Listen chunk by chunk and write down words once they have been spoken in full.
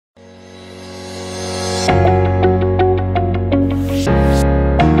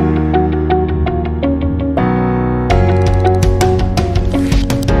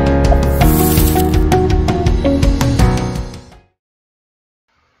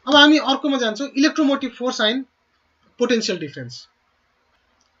अब हामी अर्कोमा जान्छौँ इलेक्ट्रोमोटिभ फोर्स एन्ड पोटेन्शियल डिफरेन्स।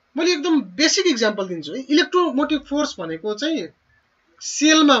 मैले एकदम बेसिक इक्जाम्पल दिन्छु है। इलेक्ट्रोमोटिभ फोर्स भनेको चाहिँ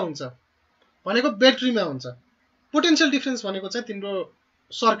सेलमा हुन्छ, भनेको ब्याट्रीमा हुन्छ। पोटेन्शियल डिफरेन्स भनेको चाहिँ तिम्रो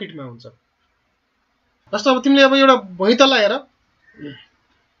सर्किटमा हुन्छ। जस्तो अब तिमीले अब एउटा भुइँ तल्ला हेर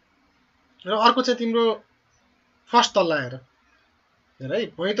र अर्को चाहिँ तिम्रो फर्स्ट तल्ला हेर है,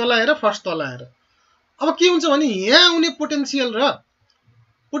 भुइँ तल्ला हेर फर्स्ट तल्ला हेर। अब के हुन्छ भने यहाँ आउने पोटेन्शियल र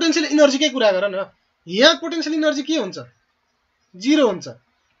पोटेन्शियल इनर्जीकै कुरा गर न। यहाँ पोटेन्शियल इनर्जी के हुन्छ? 0 हुन्छ।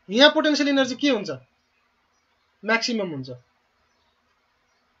 यहाँ पोटेन्शियल इनर्जी के हुन्छ? म्याक्सिमम हुन्छ।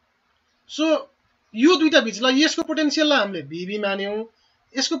 सो यो दुईटा बिचलाई यसको पोटेन्शियललाई हामीले VB मान्यौं,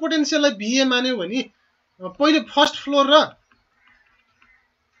 यसको पोटेन्शियललाई VA मान्यौं भने पहिले फर्स्ट फ्लोर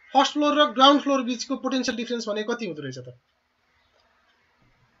र ग्राउन्ड फ्लोर बिचको पोटेन्शियल डिफरेन्स भनेको कति हुँदो रहेछ त?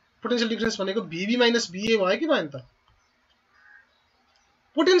 पोटेन्शियल डिफरेन्स भनेको VB माइनस VA भयो कि भएन त?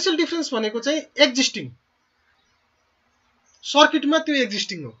 पोटेन्शियल डिफरेन्स भनेको चाहिँ एक्जिस्टिङ सर्किटमा त्यो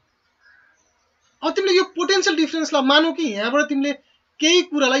एक्जिस्टिङ हो। अब तिमीले यो पोटेन्शियल डिफरेन्सलाई मानौ कि यहाँबाट तिमीले केही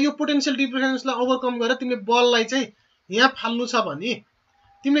कुरालाई यो पोटेन्शियल डिफरेन्सलाई ओभरकम गरेर तिमीले बललाई चाहिँ यहाँ फाल्नु छ भने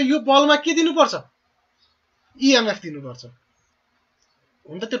तिमीले यो बलमा के दिनुपर्छ? EMF दिनुपर्छ।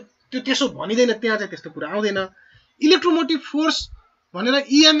 हुन त त्यो त्यसो भनिदैन, त्यहाँ चाहिँ त्यस्तो कुरा आउँदैन। इलेक्ट्रोमोटिभ फोर्स भनेर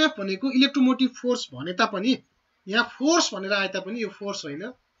EMF भनेको इलेक्ट्रोमोटिभ फोर्स भने तापनि यहाँ फोर्स भनेर आए तापनि यो फोर्स होइन,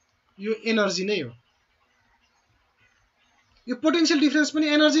 यो एनर्जी नै हो। यो पोटेन्शियल डिफरेन्स पनि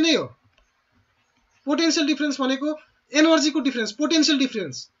एनर्जी नै हो। पोटेन्शियल डिफरेन्स भनेको एनर्जीको डिफरेन्स,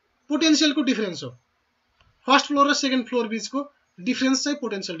 पोटेन्शियलको डिफरेन्स हो। फर्स्ट फ्लोर र सेकेन्ड फ्लोर बिचको डिफरेन्स चाहिँ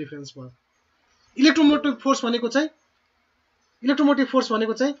पोटेन्शियल डिफरेन्स भयो। इलेक्ट्रोमोटिभ फोर्स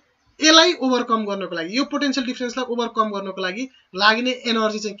भनेको चाहिँ यसलाई ओभरकम गर्नको लागि, यो पोटेन्शियल डिफरेन्सलाई ओभरकम गर्नको लागि लाग्ने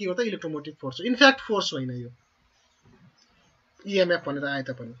एनर्जी चाहिँ के हो त? इलेक्ट्रोमोटिभ फोर्स हो। इनफ्याक्ट फोर्स होइन यो EMF भनेर आए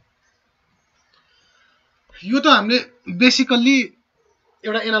तापनि। यो त हामीले बेसिकल्ली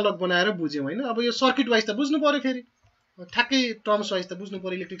एउटा एनालग बनाएर बुझ्यौं हैन। अब यो सर्किट वाइज त बुझ्नु पर्यो, फेरि ठ्याक्कै टर्म्स वाइज त बुझ्नु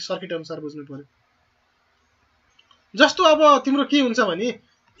पर्यो, इलेक्ट्रिक सर्किट अनुसार बुझ्नु पर्यो। जस्तो अब तिम्रो के हुन्छ भने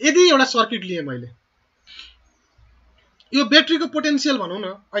यदि एउटा सर्किट लिए मैले, यो ब्याट्रीको पोटेन्शियल भनौं न,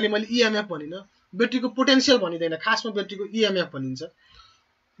 अहिले मैले EMF भनिन, ब्याट्रीको पोटेन्शियल भनिदैन, खासमा ब्याट्रीको EMF भनिन्छ।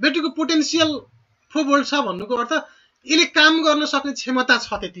 ब्याट्रीको पोटेन्शियल 4 भोल्ट छ भन्नुको अर्थ यसले काम गर्न सक्ने क्षमता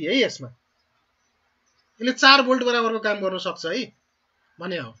छ त्यति है। यसमा यसले 4 भोल्ट बराबरको काम गर्न सक्छ है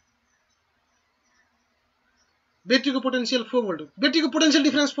भने हो। ब्याट्रीको potential 4 volt, ब्याट्रीको potential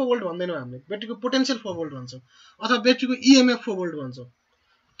difference 4 volt भन्दैनौँ हामीले, ब्याट्रीको पोटेन्शियल 4 भोल्ट भन्छौँ अथवा ब्याट्रीको EMF 4 भोल्ट भन्छौँ।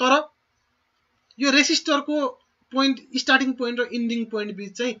 तर यो रेसिस्टरको पोइन्ट, स्टार्टिङ पोइन्ट र इन्डिङ पोइन्ट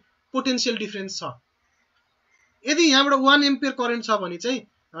बिच चाहिँ पोटेन्शियल डिफरेन्स छ। यदि यहाँबाट 1 एम्पियर करेन्ट छ भने चाहिँ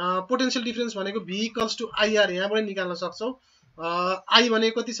पोटेन्शियल डिफरेन्स भनेको V = IR यहाँबाट निकाल्न सक्छौ। I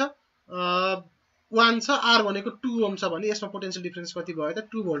भनेको कति छ? 1 छ, R भनेको 2 ओम छ भने यसमा पोटेन्शियल डिफरेन्स कति भयो त?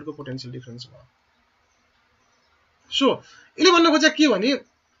 2 भोल्टको पोटेन्शियल डिफरेन्स भयो। सो यसले भन्न खोजेको के भने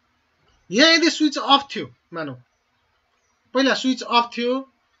यहाँ यदि स्विच अफ थियो, मानौ पहिला स्विच अफ थियो,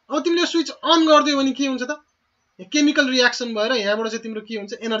 अब तिमीले स्विच अन गर्दियौ भने के हुन्छ त? केमिकल रियाक्सन भएर यहाँबाट चाहिँ तिम्रो के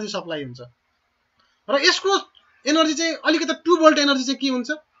हुन्छ? एनर्जी सप्लाई हुन्छ र यसको एनर्जी चाहिँ अलिकति 2 भोल्ट एनर्जी चाहिँ के हुन्छ?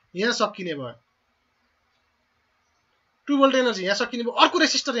 यहाँ सकिने भयो। 2 भोल्ट एनर्जी यहाँ सकिने भयो। अर्को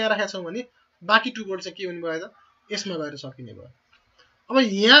रेसिस्टर यहाँ राखेका छौं भने बाँकी 2 भोल्ट चाहिँ के हुने भयो त? यसमा गएर सकिने भयो। अब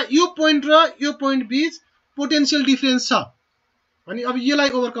यहाँ यो पोइन्ट र यो पोइन्ट बिच पोटेन्शियल डिफरेन्स छ भने अब यसलाई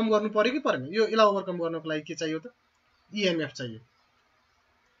ओभरकम गर्नु पर्यो कि परेन? यसलाई ओभरकम गर्नको लागि के चाहियो त? EMF चाहियो।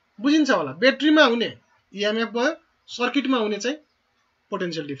 बुझिन्छ होला? ब्याट्रीमा हुने EMF भयो, सर्किटमा हुने चाहिँ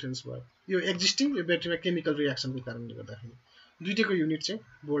पोटेन्शियल डिफरेन्स भयो। यो एक्जिस्टिङ, यो ब्याट्रीमा केमिकल रियाक्सनको कारणले गर्दाखेरि दुईटैको युनिट चाहिँ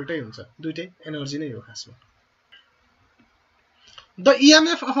भोल्टै हुन्छ, दुईटै एनर्जी नै हो खासमा। The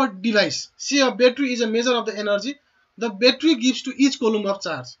EMF of a device, say a battery, is a measure of the energy the battery gives to each coulomb of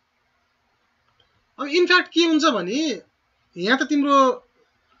charge. अब इनफ्याक्ट के हुन्छ भने यहाँ त तिम्रो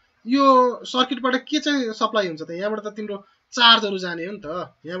यो सर्किटबाट के चाहिँ सप्लाई हुन्छ त? यहाँबाट त तिम्रो चार्जहरु जाने हो नि त,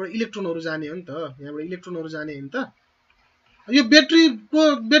 यहाँबाट इलेक्ट्रोनहरु जाने हो नि त, यहाँबाट इलेक्ट्रोनहरु जाने हो नि त। यो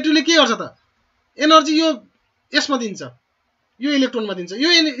ब्याट्रीले के गर्छ त? एनर्जी यो यसमा दिन्छ, यो इलेक्ट्रोनमा दिन्छ। यो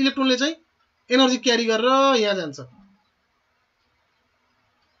इलेक्ट्रोनले चाहिँ एनर्जी क्यारी गरेर यहाँ जान्छ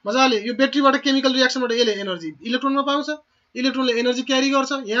मजाले। यो ब्याट्रीबाट केमिकल रियाक्सनबाट यसले एनर्जी इलेक्ट्रोनमा पाउँछ, इलेक्ट्रोनले एनर्जी क्यारी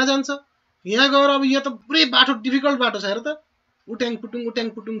गर्छ, यहाँ जान्छ, यहाँ गएर अब यहाँ त पुरै बाटो डिफिकल्ट बाटो छ हेर त, उट्याङ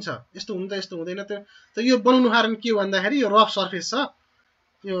पुटुङ छ, यस्तो हुन्छ यस्तो हुँदैन। त यो बनाउनु कारण के भन्दाखेरि यो रफ सर्फेस छ,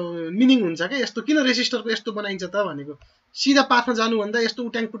 यो मिनिङ हुन्छ के यस्तो किन रेसिस्टरको यस्तो बनाइन्छ त भनेको। सिधा पासमा जानुभन्दा यस्तो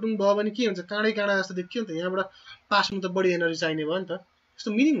उट्याङ पुटुङ भयो भने के हुन्छ? काँडै काँडा जस्तो देखियो नि त, यहाँबाट पासमा त बढी एनर्जी चाहिने भयो नि त। यस्तो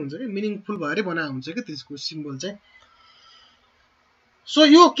मिनिङ हुन्छ के, मिनिङफुल भएरै बनाएको हुन्छ के त्यसको सिम्बल चाहिँ। सो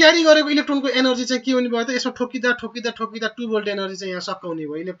यो क्यारी गरेको इलेक्ट्रोनको एनर्जी चाहिँ के हुने भयो त यसमा ठोकिदा ठोकिदा ठोकिदा 2 भोल्ट एनर्जी चाहिँ यहाँ सक्क हुने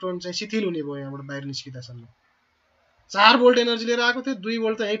भयो इलेक्ट्रोन चाहिँ शिथिल हुने भयो यहाँबाट बाहिर निस्किदासम्म 4 भोल्ट एनर्जी लिएर आएको थियो 2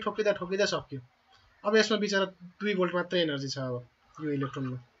 भोल्ट त यही ठोकिदा ठोकिदा सक्यो अब यसमा बिचरा 2 भोल्ट मात्रै एनर्जी छ अब यो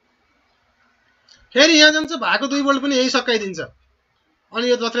इलेक्ट्रोनमा फेरि यहाँ जान्छ भएको 2 भोल्ट पनि यही सकाइदिन्छ अनि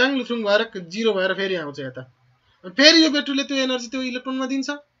यो लथ्राङ लुथ्रुङ भएर 0 भएर फेरि आउँछ यता फेरि यो ब्याट्रीले त्यो एनर्जी त्यो इलेक्ट्रोनमा दिन्छ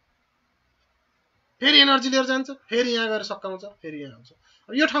फेरि एनर्जी लिएर जान्छ फेरि यहाँ गएर सकाउँछ फेरि यहाँ आउँछ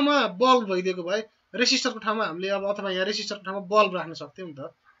अब यो ठाउँमा बल्ब भइदिएको भए रेसिस्टरको ठाउँमा हामीले अब अथवा यहाँ रेसिस्टरको ठाउँमा बल्ब राख्न सक्थ्यौं नि त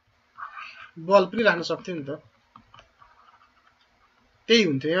बल्ब पनि राख्न सक्थ्यौं नि त त्यही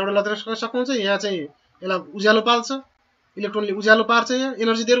हुन्थ्यो यहाँबाट लथ्राङ सकाउँछ यहाँ चाहिँ यसलाई उज्यालो पाल्छ इलेक्ट्रोनले उज्यालो पार्छ यहाँ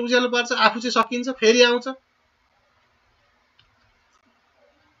एनर्जी दिएर उज्यालो पार्छ आफू चाहिँ सकिन्छ फेरि आउँछ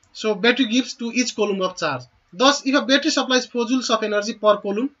so battery gives to each coulomb of charge thus if a battery supplies 4 joules of energy per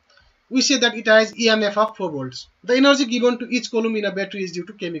coulomb we say that it has EMF of 4 volts the energy given to each coulomb in a battery is due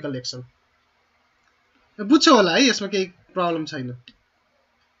to chemical action बुझ्छौ होला है यसमा केही problem छैन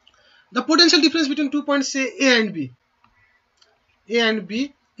the potential difference between 2 points say A and B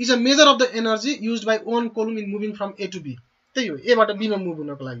is a measure of the energy used by one coulomb in moving from A to B त्यही हो A बाट B मा move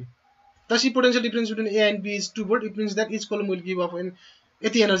हुनको लागि thus if potential difference between A and B is 2 volt it means that each coulomb will give off an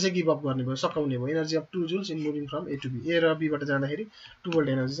यति energy give up गर्ने भयो सकाउने भयो energy of 2 joules in moving from A to B A र B बाट जाँदाखेरि 2 volt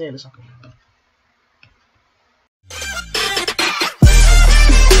energy चाहिँ यसले सकाउने